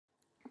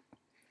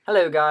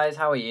Hello guys,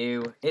 how are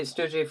you? It's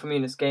Jojo from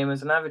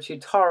Gamers, and I have a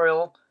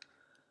tutorial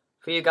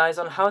for you guys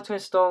on how to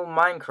install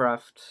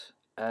Minecraft,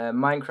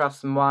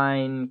 Minecraft's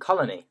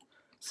MineColony.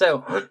 So,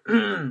 what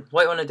you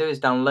want to do is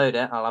download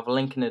it. I'll have a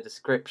link in the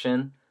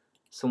description,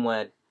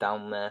 somewhere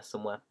down there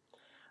somewhere.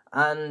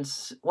 And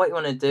what you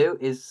want to do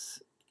is,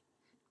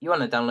 you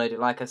want to download it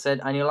like I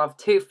said, and you'll have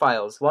two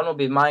files. One will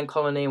be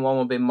MineColony and one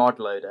will be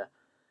ModLoader.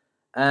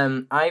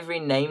 I've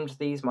renamed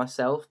these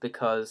myself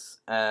because,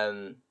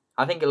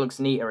 I think it looks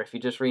neater if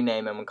you just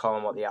rename them and call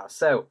them what they are.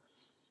 So,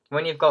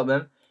 when you've got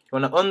them, you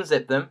want to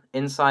unzip them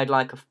inside,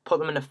 put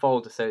them in a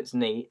folder so it's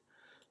neat.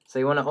 So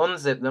you want to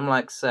unzip them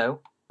like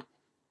so,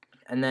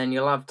 and then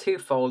you'll have two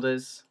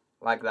folders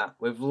like that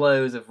with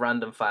loads of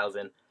random files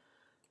in.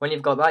 When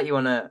you've got that, you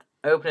want to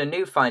open a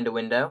new Finder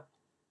window,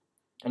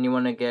 and you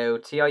want to go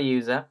to your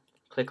user,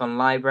 click on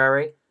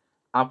Library,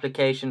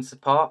 Application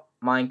Support,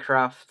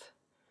 Minecraft,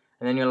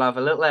 and then you'll have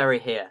a little area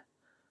here.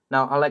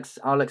 Now,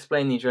 I'll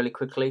explain these really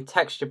quickly.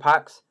 Texture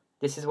packs.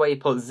 This is where you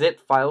put zip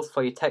files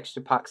for your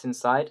texture packs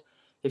inside.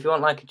 If you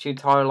want like a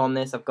tutorial on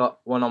this, I've got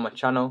one on my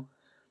channel.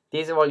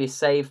 These are all your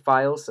save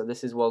files. So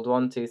this is World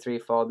 1, 2, 3,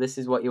 4. This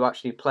is what you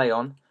actually play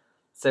on.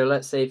 So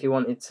let's say if you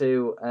wanted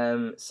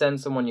to send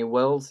someone your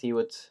worlds, you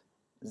would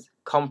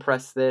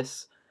compress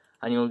this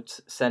and you'll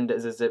send it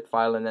as a zip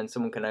file, and then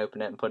someone can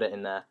open it and put it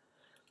in there.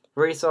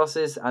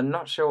 Resources. I'm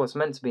not sure what's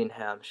meant to be in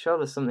here. I'm sure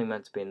there's something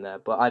meant to be in there,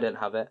 but I don't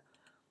have it.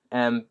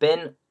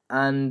 Bin.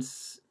 And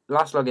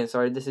last login,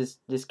 sorry,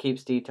 this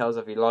keeps details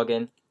of your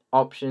login.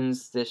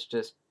 Options, this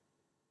just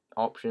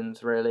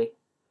options really.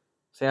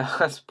 So yeah,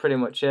 that's pretty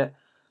much it.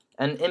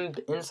 And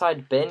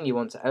inside bin, you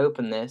want to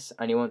open this,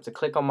 and you want to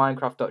click on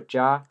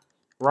minecraft.jar,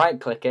 right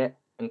click it,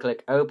 and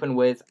click open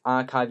with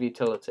archive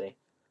utility.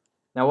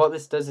 Now what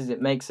this does is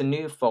it makes a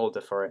new folder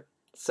for it.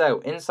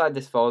 So inside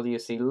this folder you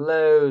see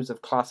loads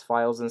of class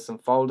files and some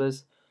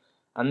folders,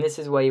 and this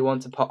is where you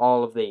want to put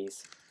all of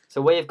these.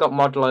 So where you've got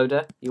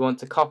ModLoader, you want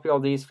to copy all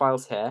these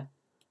files here,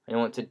 and you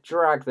want to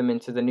drag them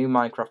into the new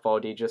Minecraft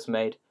folder you just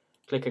made.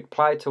 Click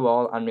Apply to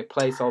All and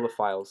replace all the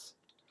files.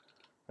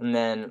 And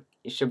then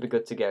you should be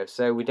good to go.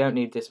 So we don't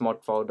need this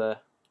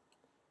ModLoader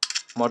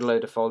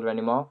folder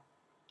anymore.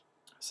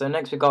 So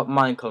next we've got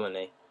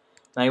MineColony.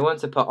 Now you want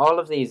to put all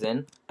of these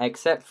in,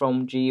 except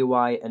from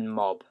GUI and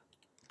Mob.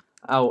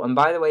 Oh, and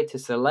by the way, to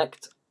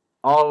select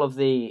all of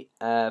the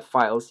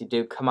files, you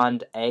do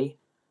Command A,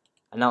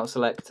 and that'll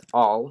select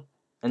all.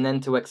 And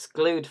then to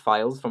exclude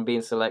files from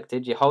being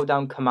selected, you hold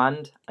down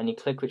Command and you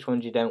click which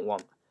ones you don't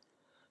want.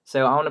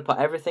 So I want to put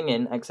everything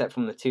in except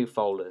from the two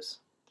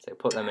folders. So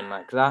put them in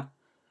like that.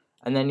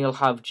 And then you'll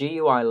have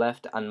GUI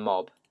left and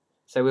Mob.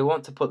 So we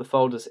want to put the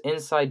folders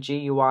inside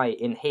GUI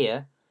in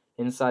here,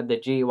 inside the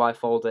GUI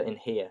folder in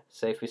here.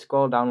 So if we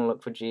scroll down and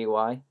look for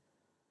GUI,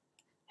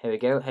 here we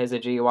go, here's a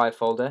GUI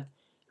folder.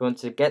 You want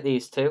to get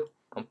these two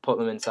and put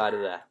them inside of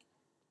there.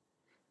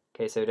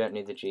 Okay, so we don't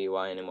need the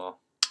GUI anymore.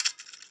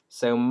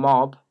 So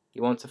Mob,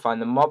 you want to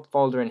find the Mob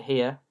folder in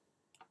here.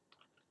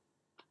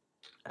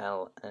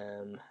 There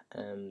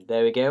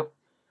we go.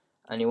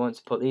 And you want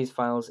to put these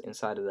files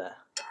inside of there.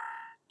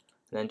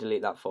 And then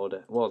delete that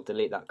folder. Well,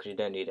 delete that because you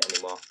don't need it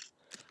anymore.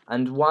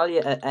 And while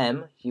you're at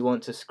M, you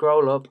want to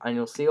scroll up and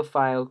you'll see a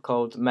file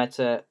called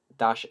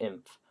meta-inf.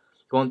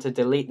 You want to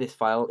delete this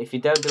file. If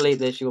you don't delete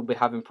this, you'll be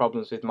having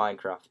problems with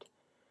Minecraft.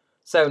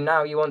 So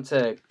now you want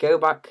to go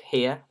back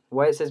here,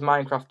 where it says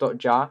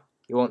minecraft.jar.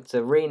 You want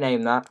to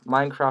rename that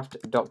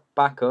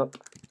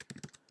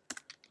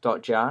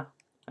minecraft.backup.jar,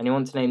 and you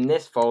want to name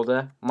this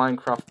folder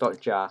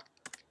minecraft.jar,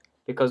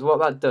 because what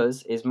that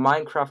does is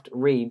Minecraft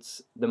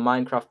reads the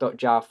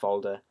minecraft.jar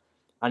folder,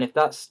 and if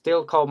that's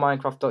still called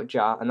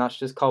minecraft.jar and that's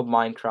just called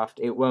Minecraft,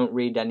 it won't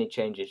read any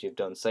changes you've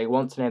done. So you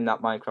want to name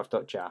that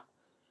minecraft.jar.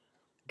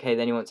 Okay,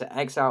 then you want to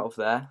X out of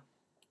there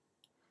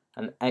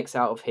and X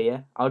out of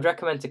here. I would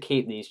recommend to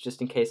keep these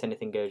just in case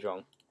anything goes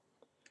wrong.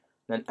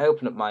 Then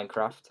open up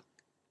Minecraft.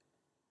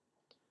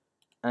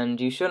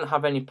 And you shouldn't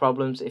have any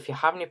problems. If you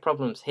have any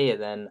problems here,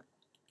 then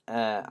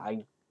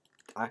I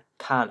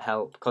can't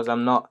help, because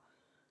I'm not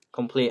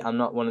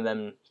one of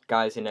them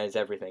guys who knows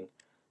everything.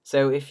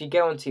 So if you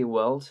go into your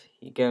world,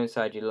 you go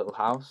inside your little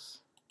house,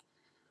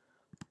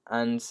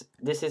 and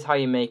this is how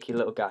you make your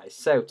little guys.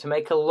 So to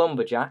make a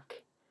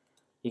lumberjack,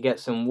 you get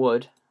some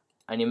wood,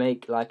 and you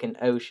make like an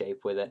O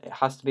shape with it. It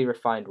has to be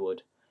refined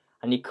wood.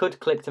 And you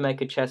could click to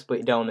make a chest, but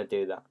you don't want to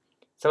do that.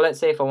 So let's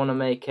say if I want to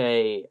make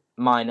a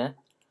miner,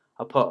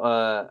 I'll put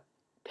a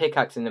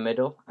pickaxe in the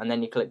middle, and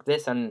then you click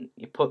this and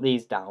you put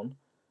these down.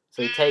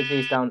 So you take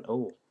these down.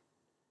 Oh,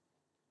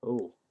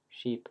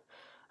 sheep.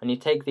 And you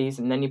take these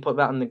and then you put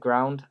that on the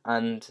ground,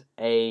 and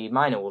a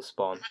miner will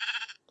spawn.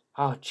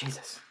 Oh,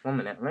 Jesus. 1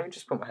 minute. Let me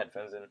just put my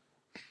headphones in.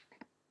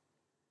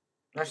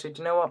 Actually,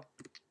 do you know what?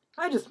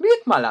 I just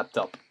muted my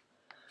laptop.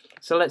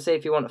 So let's say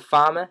if you want a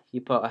farmer, you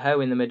put a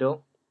hoe in the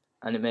middle,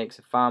 and it makes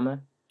a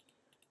farmer.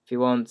 If you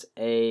want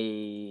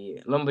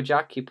a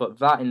lumberjack, you put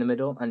that in the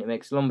middle and it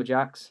makes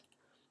lumberjacks.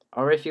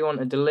 Or if you want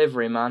a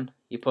delivery man,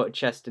 you put a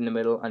chest in the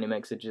middle and it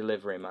makes a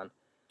delivery man.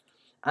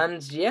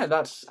 And yeah,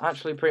 that's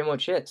actually pretty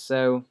much it.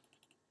 So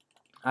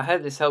I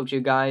hope this helped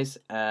you guys.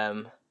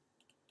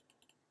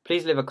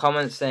 Please leave a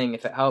comment saying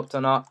if it helped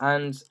or not,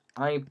 and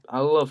I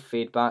love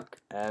feedback,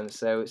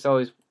 so it's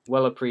always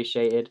well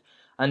appreciated.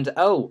 And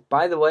oh,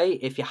 by the way,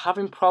 if you're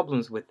having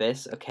problems with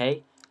this,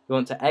 okay, you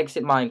want to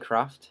exit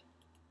Minecraft,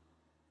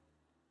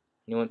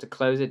 you want to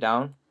close it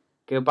down,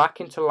 go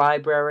back into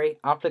Library,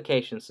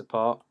 Application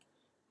Support,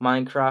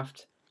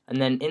 Minecraft,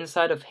 and then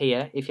inside of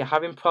here, if you're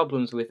having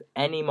problems with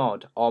any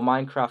mod or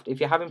Minecraft, if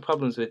you're having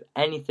problems with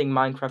anything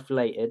Minecraft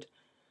related,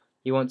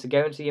 you want to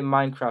go into your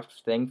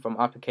Minecraft thing from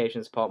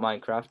Application Support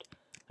Minecraft,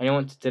 and you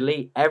want to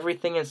delete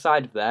everything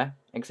inside of there,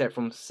 except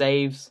from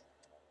saves,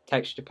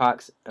 texture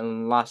packs,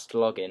 and last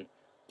login.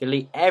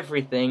 Delete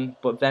everything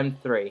but them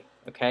three,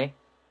 okay?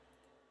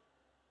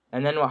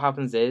 And then what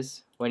happens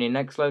is, when you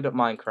next load up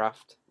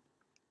Minecraft,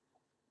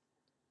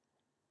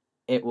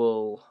 you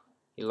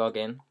log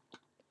in,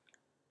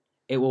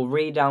 it will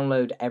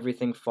re-download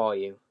everything for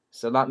you.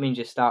 So that means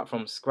you start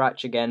from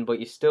scratch again, but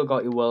you still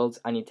got your worlds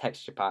and your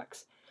texture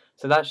packs.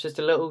 So that's just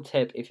a little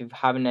tip if you're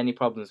having any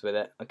problems with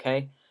it,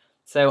 okay?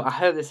 So I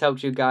hope this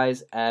helped you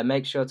guys.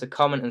 Make sure to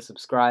comment and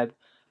subscribe.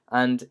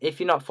 And if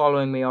you're not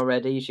following me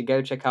already, you should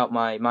go check out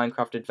my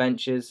Minecraft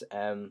adventures.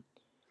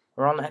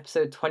 We're on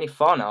episode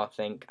 24 now, I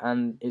think,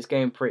 and it's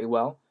going pretty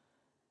well.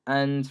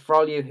 And for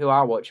all you who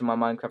are watching my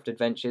Minecraft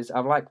adventures,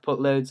 I've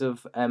put loads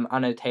of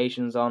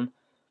annotations on,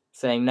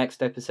 saying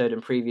next episode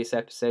and previous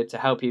episode to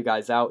help you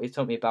guys out. It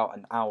took me about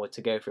an hour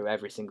to go through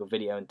every single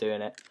video and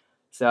doing it.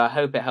 So I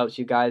hope it helps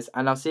you guys,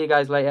 and I'll see you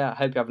guys later. I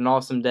hope you have an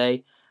awesome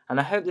day, and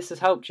I hope this has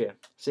helped you.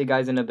 See you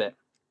guys in a bit.